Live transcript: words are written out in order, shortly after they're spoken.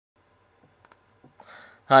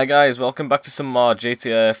Hi guys, welcome back to some more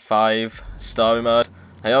GTA 5 story mode.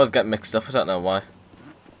 I always get mixed up, I don't know why.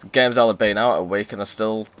 The game's only been out a week and I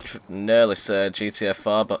still nearly say GTA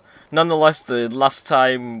 4, but nonetheless, the last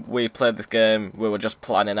time we played this game, we were just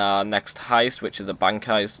planning our next heist, which is a bank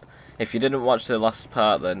heist. If you didn't watch the last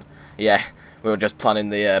part, then yeah, we were just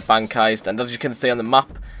planning the bank heist, and as you can see on the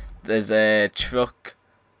map, there's a truck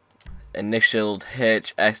initialed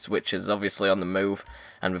HS, which is obviously on the move,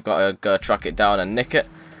 and we've got to go track it down and nick it,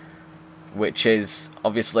 which is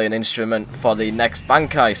obviously an instrument for the next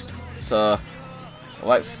bank heist. So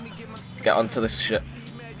let's get onto this shit.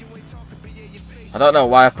 I don't know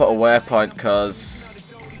why I put a waypoint,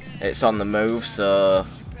 because it's on the move, so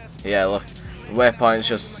yeah, look, waypoints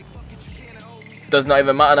just does not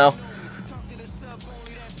even matter now.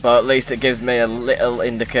 But at least it gives me a little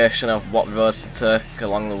indication of what roads to take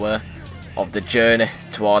along the way of the journey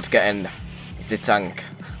towards getting the tank.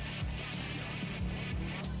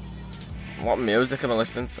 What music am I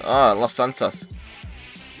listening to? Oh, Los Santos.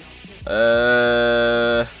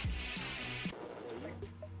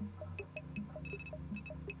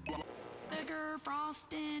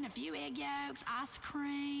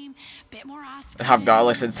 I've got to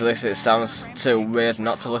listen to this, it sounds too weird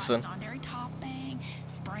not to listen.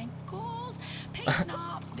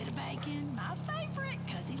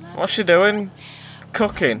 What's she doing?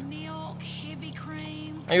 Cooking?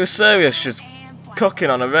 Are you serious? She's cooking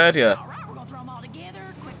on a radio.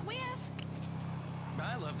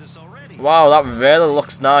 Wow, that really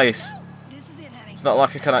looks nice. It's not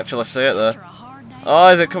like I can actually see it there. Oh,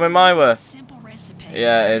 is it coming my way?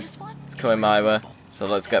 Yeah, it is. It's coming my way. So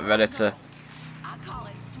let's get ready to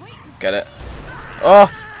get it.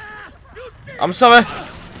 Oh! I'm sorry!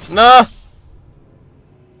 No!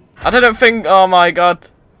 I didn't think, oh my god.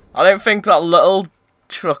 I didn't think that little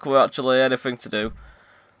truck were actually anything to do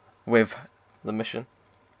with the mission.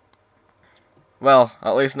 Well,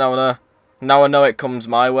 at least now I know. Now I know it comes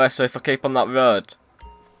my way, so if I keep on that road,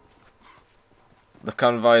 the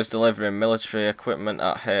convoy is delivering military equipment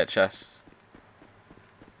at HS.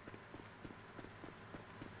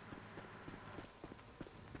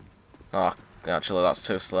 Oh, actually that's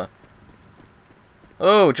too slow.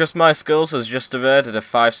 Oh, Just My Skills has just evaded a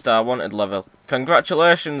 5-star wanted level.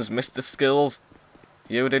 Congratulations, Mr. Skills.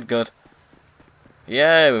 You did good.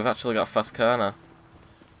 Yeah, we've actually got a fast car now.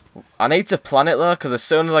 I need to plan it though, because as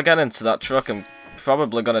soon as I get into that truck, I'm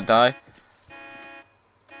probably going to die.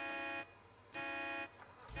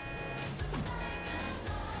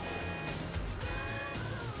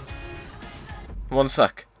 One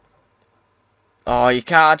sec. Oh, you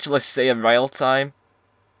can't actually see a rail time.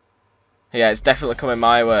 Yeah, it's definitely coming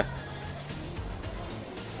my way.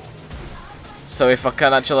 So if I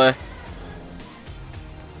can actually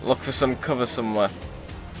look for some cover somewhere.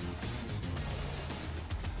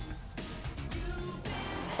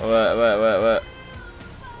 Wait.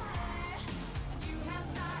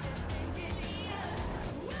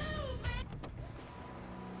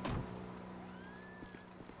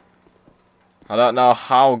 I don't know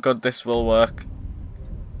how good this will work.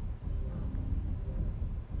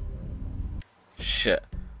 Shit.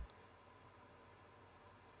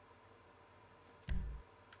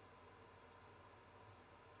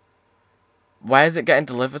 Where is it getting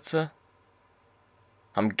delivered to?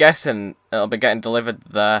 I'm guessing it'll be getting delivered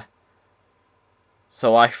there.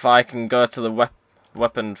 So if I can go to the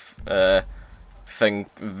weapon thing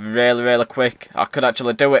really quick, I could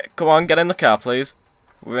actually do it. Come on, get in the car, please.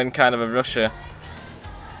 We're in kind of a rush here.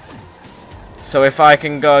 So if I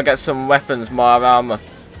can go get some weapons, more armor,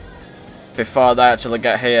 before they actually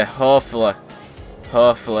get here, hopefully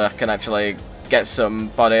I can actually get some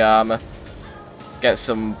body armor, get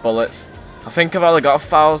some bullets. I think I've only got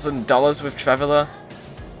 $1,000 with Trevor there.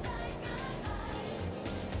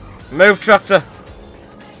 Move, tractor!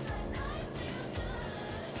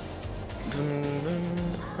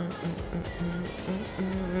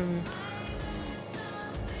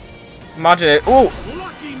 Imagine it. Oh!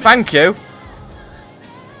 Thank you!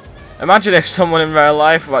 Imagine if someone in real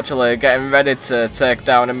life were actually getting ready to take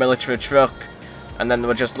down a military truck and then they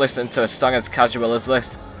were just listening to a song as casual as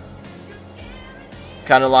this.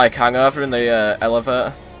 Kind of like Hangover in the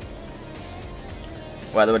elevator.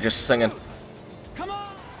 Where they were just singing.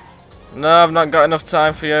 No, I've not got enough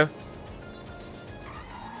time for you.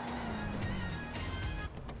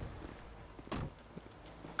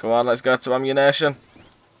 Come on, let's go to ammunition.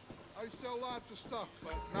 I sell lots of stuff,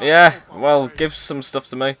 but yeah, well, give some stuff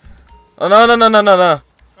to me. Oh, no.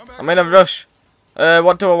 I'm in a rush.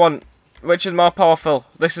 What do I want? Which is more powerful?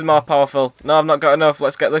 This is more powerful. No, I've not got enough.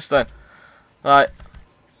 Let's get this then. Right.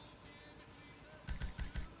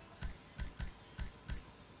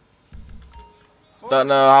 Don't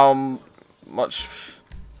know how much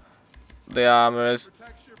the armor is.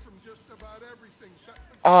 Protects you from just about everything.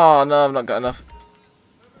 Oh no, I've not got enough.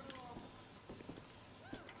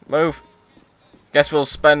 Move. Guess we'll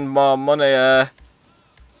spend more money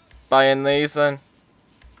buying these then.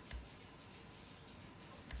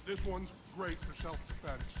 This one's great for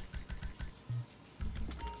self-defense.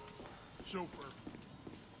 Super.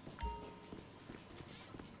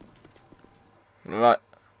 Right.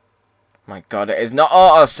 My god, it is not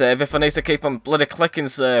autosave if I need to keep on bloody clicking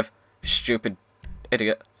save. Stupid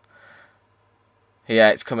idiot.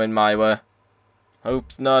 Yeah, it's coming my way.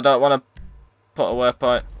 Oops, no, I don't want to put a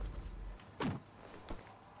waypoint.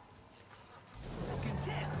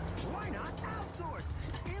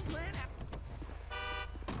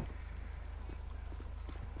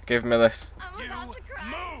 Give me this. I'm about to cry.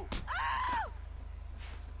 Move.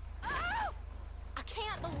 Oh! Oh! I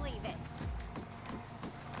can't believe it.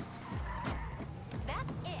 That's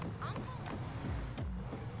it.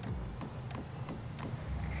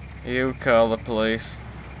 You call the police.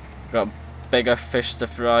 Got bigger fish to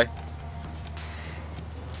fry.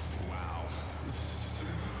 Wow.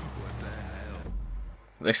 What the hell?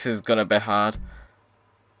 This is gonna be hard.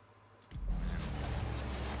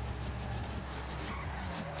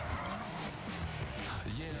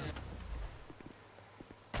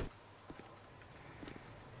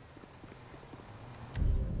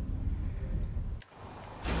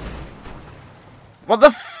 What the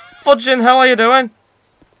fudging hell are you doing?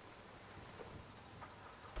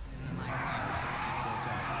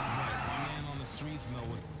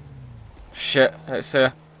 Shit, it's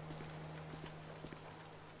here.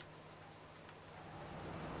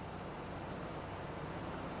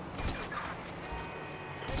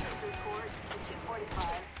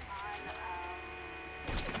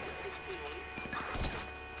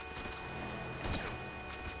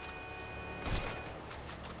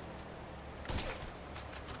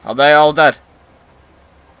 Are they all dead?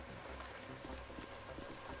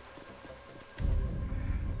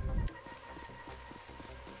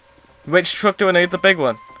 Which truck do I need? The big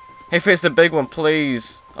one? If it's the big one,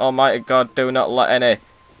 please, almighty God, do not let any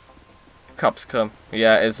cops come.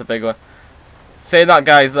 Yeah, it is the big one. See that,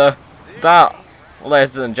 guys, though? That,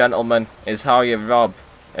 ladies and gentlemen, is how you rob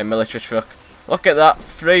a military truck. Look at that,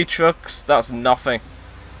 3 trucks, that's nothing.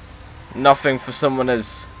 Nothing for someone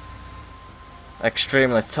as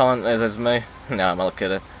extremely talented as me. No, I'm not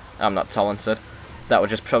kidding. I'm not talented. That was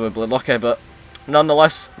just probably lucky, but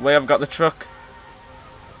nonetheless, we have got the truck.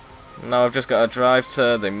 Now I've just got to drive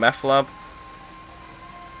to the meth lab.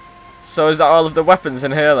 So is that all of the weapons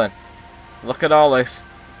in here then? Look at all this.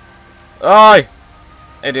 Oi!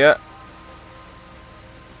 Idiot.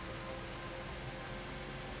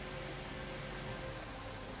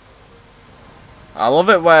 I love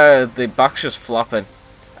it where the back's just flopping.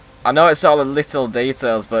 I know it's all the little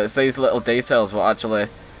details, but it's these little details what actually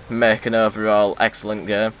make an overall excellent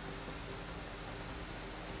game.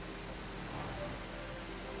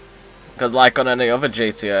 Because like on any other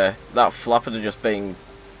GTA, that flap would have just been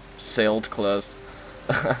sealed closed.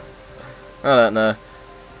 I don't know.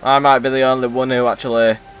 I might be the only one who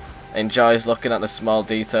actually enjoys looking at the small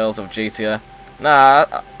details of GTA. Nah,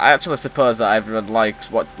 I actually suppose that everyone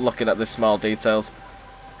likes looking at the small details.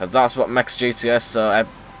 Because that's what makes GTA so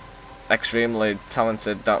extremely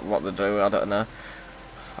talented at what they do. I don't know.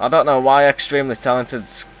 I don't know why extremely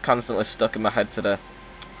talented's constantly stuck in my head today.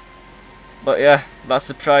 But yeah, that's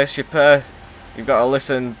the price you pay. You've got to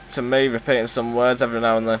listen to me repeating some words every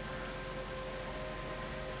now and then.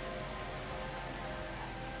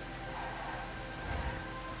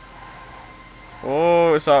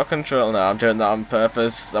 Oh, it's out of control now. I'm doing that on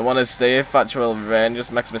purpose. I want to see if actual rain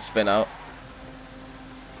just makes me spin out.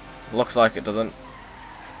 Looks like it doesn't.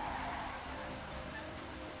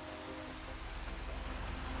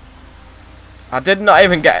 I did not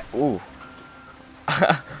even get... Ooh.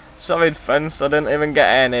 Sorry friends, I didn't even get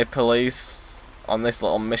any police on this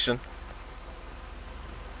little mission.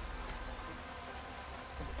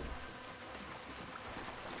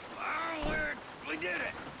 We did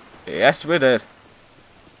it. Yes, we did.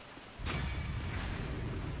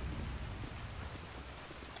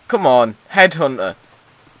 Come on, headhunter.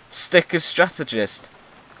 Sticker strategist.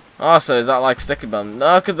 Oh, so is that like sticker bomb?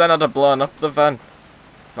 No, because then I'd have blown up the van.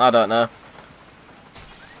 I don't know.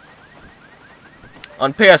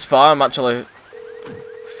 On PS4, I'm actually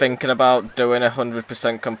thinking about doing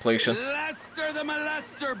 100% completion. Lester the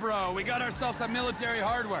molester, bro. We got ourselves some military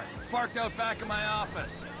hardware. It's parked out back in my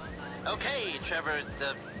office. Okay, Trevor,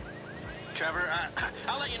 Trevor,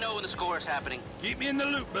 I'll let you know when the score is happening. Keep me in the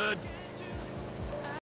loop, bud.